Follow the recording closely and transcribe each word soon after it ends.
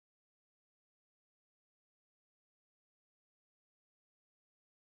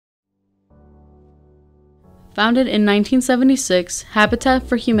Founded in 1976, Habitat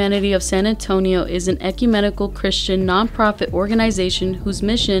for Humanity of San Antonio is an ecumenical Christian nonprofit organization whose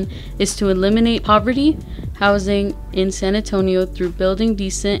mission is to eliminate poverty, housing in San Antonio through building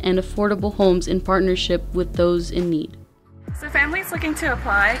decent and affordable homes in partnership with those in need. So families looking to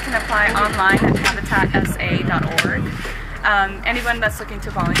apply can apply online at habitatsa.org. Anyone that's looking to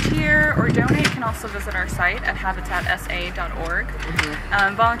volunteer or donate can also visit our site at habitatsa.org.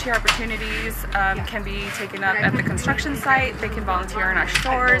 Volunteer opportunities can be taken up at the construction site, they can volunteer in our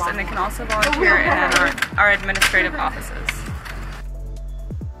stores, and they can also volunteer in our administrative offices.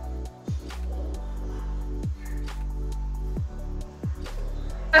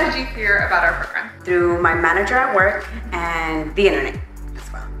 How did you hear about our program? Through my manager at work and the internet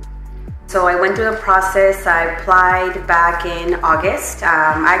as well. So I went through the process. I applied back in August.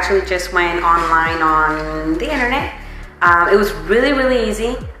 I actually just went online on the internet. It was really, really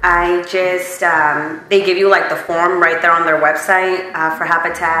easy. I just, they give you like the form right there on their website for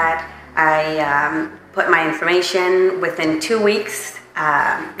Habitat. I put my information. Within 2 weeks,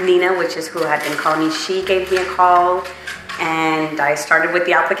 Nina, which is who had been calling me, she gave me a call. And I started with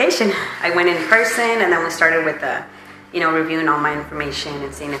the application. I went in person, and then we started with the, reviewing all my information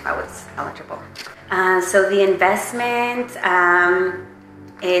and seeing if I was eligible. So the investment,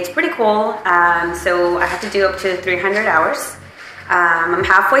 it's pretty cool. So I have to do up to 300 hours. I'm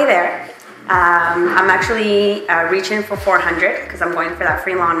halfway there. I'm actually reaching for 400 because I'm going for that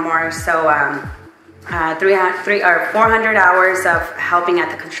free lawnmower. So 400 hours of helping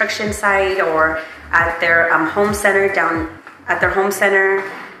at the construction site or at their home center,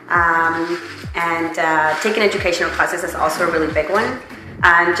 and taking educational classes is also a really big one.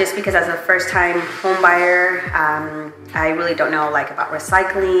 Just because as a first-time home buyer, I really don't know about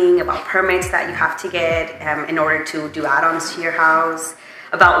recycling, about permits that you have to get in order to do add-ons to your house,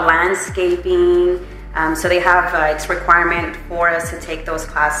 about landscaping. So they have it's a requirement for us to take those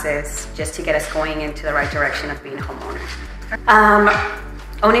classes just to get us going into the right direction of being a homeowner.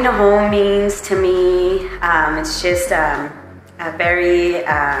 Owning a home means to me, it's just a very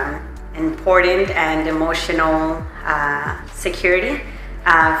important and emotional security.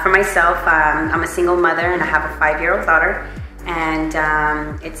 For myself, I'm a single mother and I have a 5-year-old daughter, and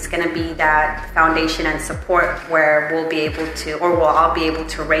it's going to be that foundation and support where we'll be able to, or we'll all be able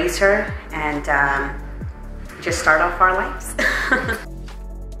to raise her and just start off our lives.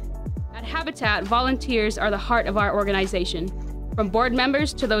 At Habitat, volunteers are the heart of our organization. From board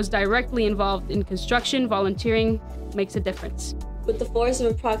members to those directly involved in construction, volunteering makes a difference. With the force of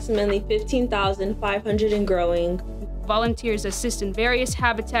approximately 15,500 and growing, volunteers assist in various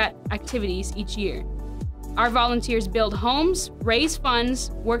Habitat activities each year. Our volunteers build homes, raise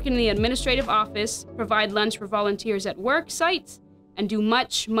funds, work in the administrative office, provide lunch for volunteers at work sites, and do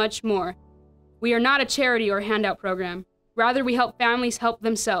much, much more. We are not a charity or handout program. Rather, we help families help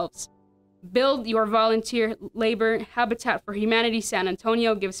themselves. Build your volunteer labor. Habitat for Humanity San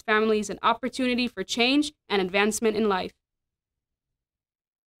Antonio gives families an opportunity for change and advancement in life.